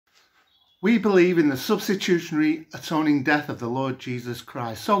We believe in the substitutionary atoning death of the Lord Jesus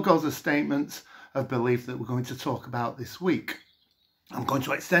Christ. So goes the statements of belief that we're going to talk about this week. I'm going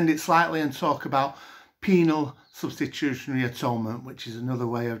to extend it slightly and talk about penal substitutionary atonement, which is another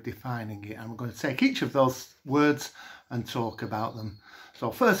way of defining it. And we're going to take each of those words and talk about them. So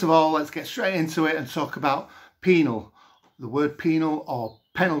first of all, let's get straight into it and talk about penal. The word penal, or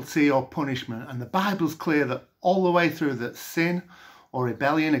penalty or punishment. And the Bible's clear that all the way through that sin or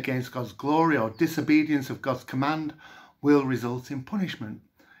rebellion against God's glory or disobedience of God's command will result in punishment.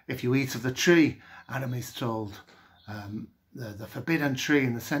 If you eat of the tree, Adam is told, the forbidden tree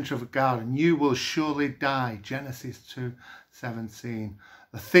in the centre of the garden, you will surely die. Genesis 2:17.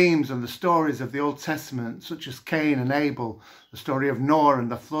 The themes and the stories of the Old Testament, such as Cain and Abel, the story of Noah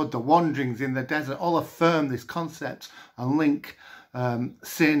and the flood, the wanderings in the desert, all affirm this concept and link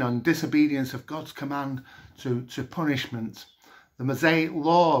sin and disobedience of God's command to punishment. The Mosaic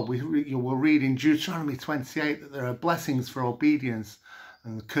law, you will read in Deuteronomy 28 that there are blessings for obedience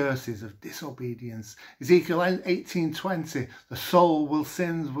and the curses of disobedience. Ezekiel 18:20, the soul will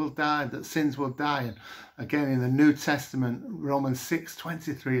sins will die, that sins will die. And again in the New Testament, Romans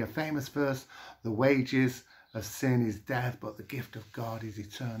 6:23, a famous verse, the wages of sin is death, but the gift of God is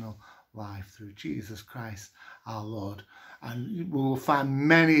eternal life through Jesus Christ our Lord. And we will find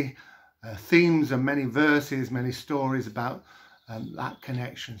many themes and many verses, many stories about that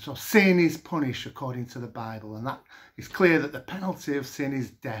connection. So sin is punished according to the Bible, and that is clear that the penalty of sin is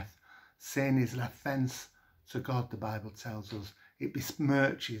death. Sin is an offence to God, the Bible tells us. It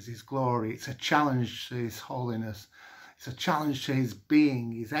besmirches his glory. It's a challenge to his holiness. It's a challenge to his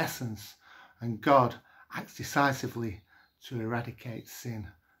being, his essence. And God acts decisively to eradicate sin,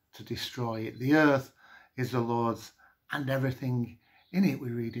 to destroy it. The earth is the Lord's and everything in it, we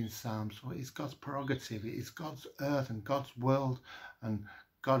read in Psalms. So it's God's prerogative. It is God's earth and God's world, and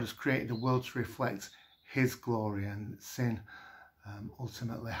God has created the world to reflect his glory, and sin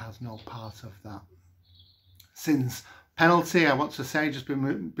ultimately has no part of that. Sin's penalty, I want to say just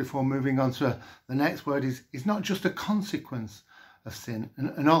before moving on to the next word, is not just a consequence of sin.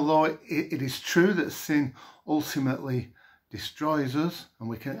 And although it is true that sin ultimately destroys us, and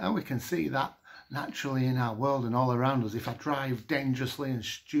we can see that naturally in our world and all around us. If I drive dangerously and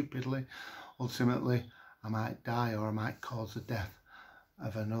stupidly, ultimately I might die, or I might cause the death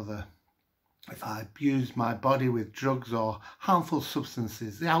of another. If I abuse my body with drugs or harmful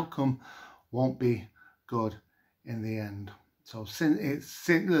substances, the outcome won't be good in the end. So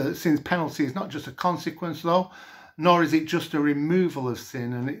sin's penalty is not just a consequence though, nor is it just a removal of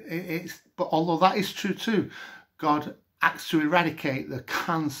sin. But although that is true too, God acts to eradicate the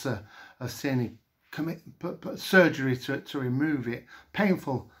cancer of sin. He put surgery to remove it,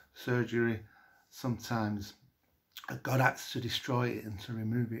 painful surgery sometimes. God acts to destroy it and to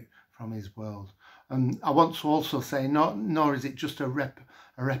remove it from his world. And I want to also say, nor is it just a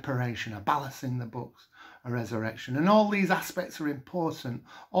reparation, a ballast in the books, a resurrection. And all these aspects are important.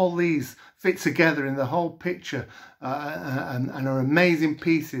 All these fit together in the whole picture and are amazing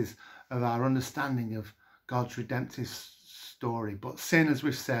pieces of our understanding of God's redemptive story. But sin, as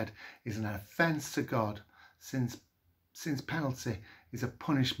we've said, is an offence to God. Sin's penalty is a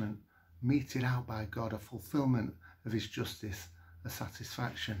punishment meted out by God, a fulfilment of his justice, a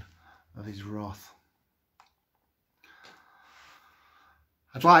satisfaction of his wrath.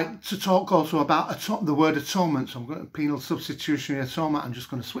 I'd like to talk also about the word atonement. So I'm going to penal substitutionary atonement. I'm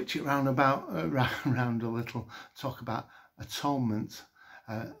just going to switch it around a little, talk about atonement.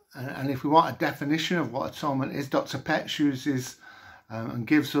 And if we want a definition of what atonement is, Dr. Petch uses and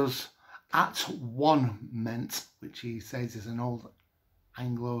gives us at one meant, which he says is an old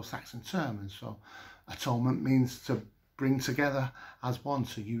Anglo-Saxon term. And so atonement means to bring together as one,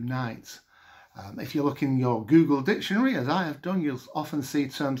 to unite. If you look in your Google dictionary, as I have done, you'll often see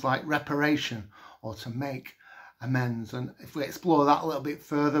terms like reparation or to make amends. And if we explore that a little bit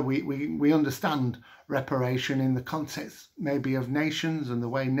further, we understand reparation in the context maybe of nations and the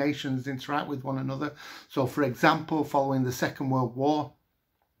way nations interact with one another. So for example, following the Second World War,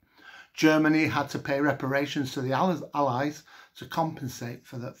 Germany had to pay reparations to the Allies to compensate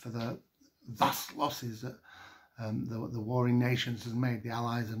for the vast losses that the warring nations had made, the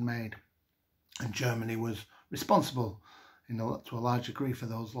Allies had made. And Germany was responsible to a large degree for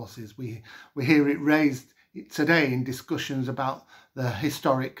those losses. We hear it raised today in discussions about the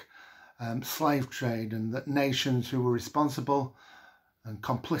historic slave trade, and that nations who were responsible and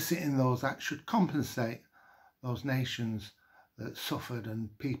complicit in those acts should compensate those nations that suffered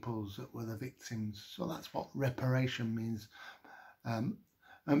and peoples that were the victims. So that's what reparation means.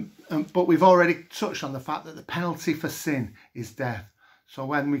 But we've already touched on the fact that the penalty for sin is death. So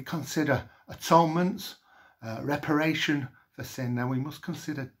when we consider atonement, reparation for sin, then we must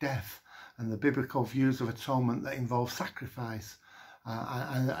consider death and the biblical views of atonement that involve sacrifice.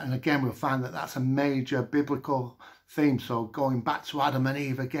 And again, we'll find that that's a major biblical theme. So going back to Adam and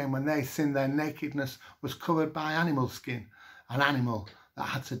Eve again, when they sinned, their nakedness was covered by animal skin, an animal that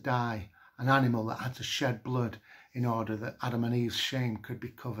had to die, an animal that had to shed blood in order that Adam and Eve's shame could be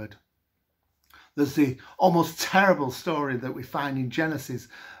covered. There's the almost terrible story that we find in Genesis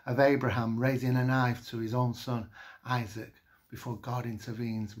of Abraham raising a knife to his own son Isaac before God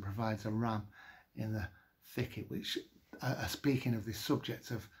intervenes and provides a ram in the thicket, which speaking of this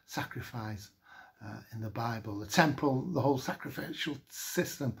subject of sacrifice in the Bible. The temple, the whole sacrificial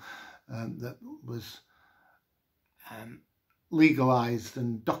system that was legalized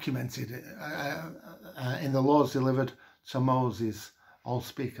and documented in the laws delivered to Moses, all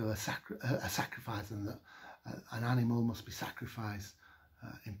speak of a sacrifice, and that an animal must be sacrificed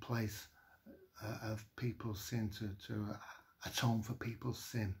in place of people's sin to atone for people's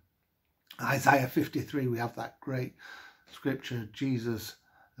sin. Isaiah 53, we have that great scripture, Jesus,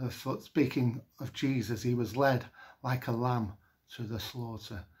 speaking of Jesus, he was led like a lamb to the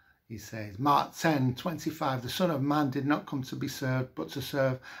slaughter, he says. Mark 10:25, the Son of Man did not come to be served, but to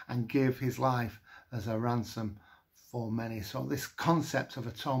serve and give his life as a ransom for many. So this concept of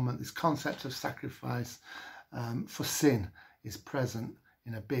atonement, this concept of sacrifice for sin is present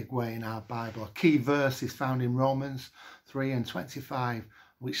in a big way in our Bible. A key verse is found in Romans 3:25,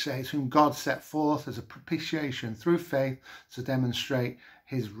 which says, whom God set forth as a propitiation through faith to demonstrate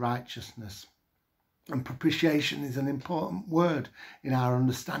his righteousness. And propitiation is an important word in our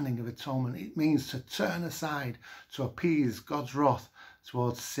understanding of atonement. It means to turn aside, to appease God's wrath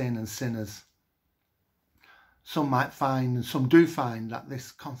towards sin and sinners. Some might find, and some do find, that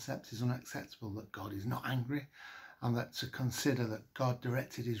this concept is unacceptable, that God is not angry, and that to consider that God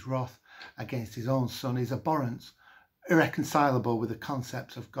directed his wrath against his own son is abhorrent, irreconcilable with the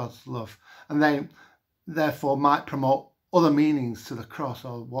concept of God's love, and they therefore might promote other meanings to the cross,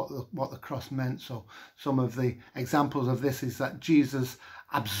 or what the cross meant. So some of the examples of this is that Jesus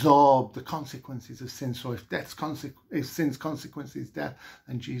absorbed the consequences of sin. So if sin's consequence is death,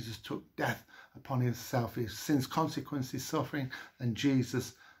 then Jesus took death upon himself. If sin's consequence is suffering, then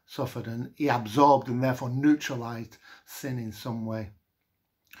Jesus suffered, and he absorbed and therefore neutralized sin in some way.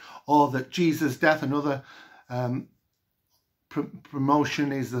 Or that Jesus' death, another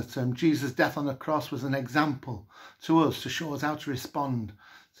promotion is that Jesus' death on the cross was an example to us, to show us how to respond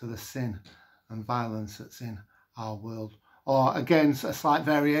to the sin and violence that's in our world. Or again, a slight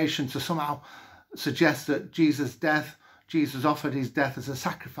variation to somehow suggest that Jesus' offered his death as a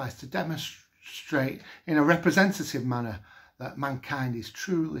sacrifice to demonstrate in a representative manner that mankind is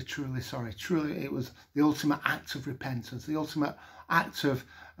truly sorry. Truly, it was the ultimate act of repentance, the ultimate act of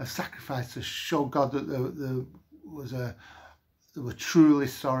sacrifice to show God that they were truly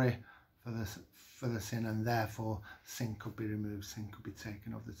sorry for the sin, and therefore sin could be removed, sin could be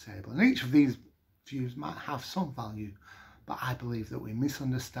taken off the table. And each of these views might have some value, but I believe that we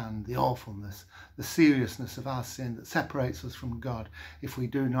misunderstand the awfulness, the seriousness of our sin that separates us from God if we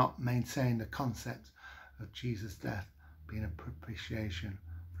do not maintain the concept of Jesus' death being a propitiation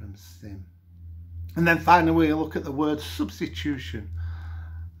from sin. And then finally we look at the word substitution,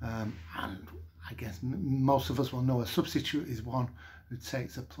 and I guess most of us will know a substitute is one who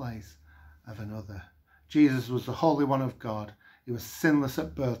takes the place of another. Jesus was the Holy One of God. He was sinless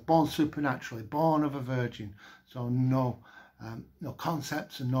at birth, born supernaturally, born of a virgin. So no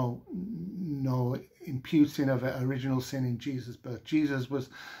concepts and no imputing of original sin in Jesus' birth. Jesus was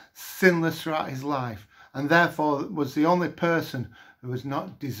sinless throughout his life, and therefore was the only person who was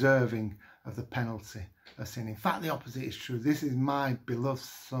not deserving of the penalty of sin. In fact, the opposite is true. This is my beloved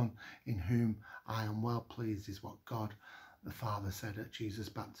Son in whom I am well pleased, is what God the Father said at Jesus'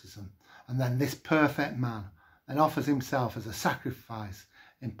 baptism. And then this perfect man then offers himself as a sacrifice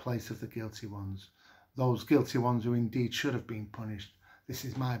in place of the guilty ones, those guilty ones who indeed should have been punished. This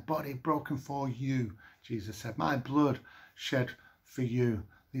is my body broken for you, Jesus said, my blood shed for you.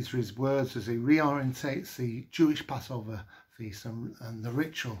 These are his words as he reorientates the Jewish Passover feast and the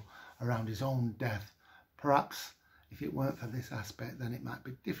ritual around his own death. Perhaps if it weren't for this aspect, then it might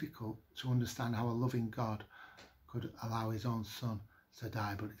be difficult to understand how a loving God could allow his own son to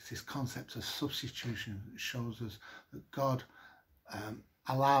die. But it's this concept of substitution that shows us that God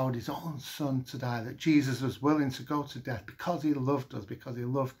allowed his own son to die, that Jesus was willing to go to death because he loved us, because he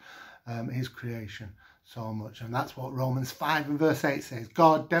loved his creation so much. And that's what Romans 5 and verse 8 says.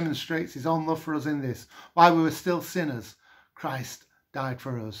 God demonstrates his own love for us in this: while we were still sinners, Christ died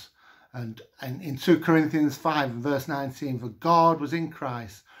for us. And in 2 Corinthians 5 and verse 19, for God was in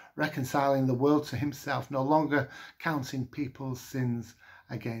Christ, reconciling the world to himself, no longer counting people's sins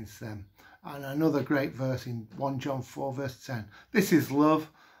against them. And another great verse in 1 John 4 verse 10. This is love,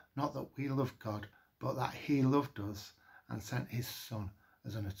 not that we loved God, but that he loved us and sent his Son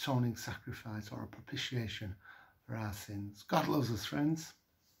as an atoning sacrifice or a propitiation for our sins. God loves us, friends.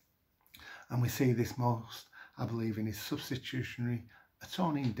 And we see this most, I believe, in his substitutionary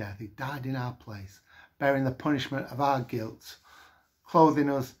atoning death. He died in our place, bearing the punishment of our guilt, clothing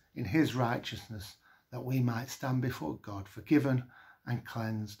us in his righteousness, that we might stand before God forgiven and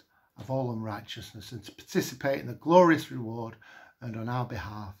cleansed of all unrighteousness, and to participate in the glorious reward earned on our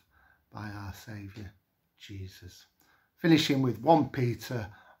behalf by our Saviour Jesus. Finishing with 1 Peter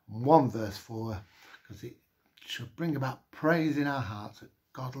 1 verse 4, because it should bring about praise in our hearts that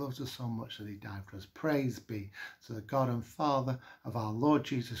God loves us so much that he died for us. Praise be to the God and Father of our Lord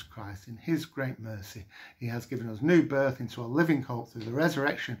Jesus Christ. In his great mercy, he has given us new birth into a living hope through the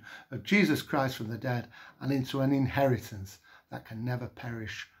resurrection of Jesus Christ from the dead, and into an inheritance that can never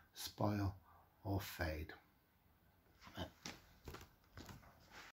perish, spoil or fade.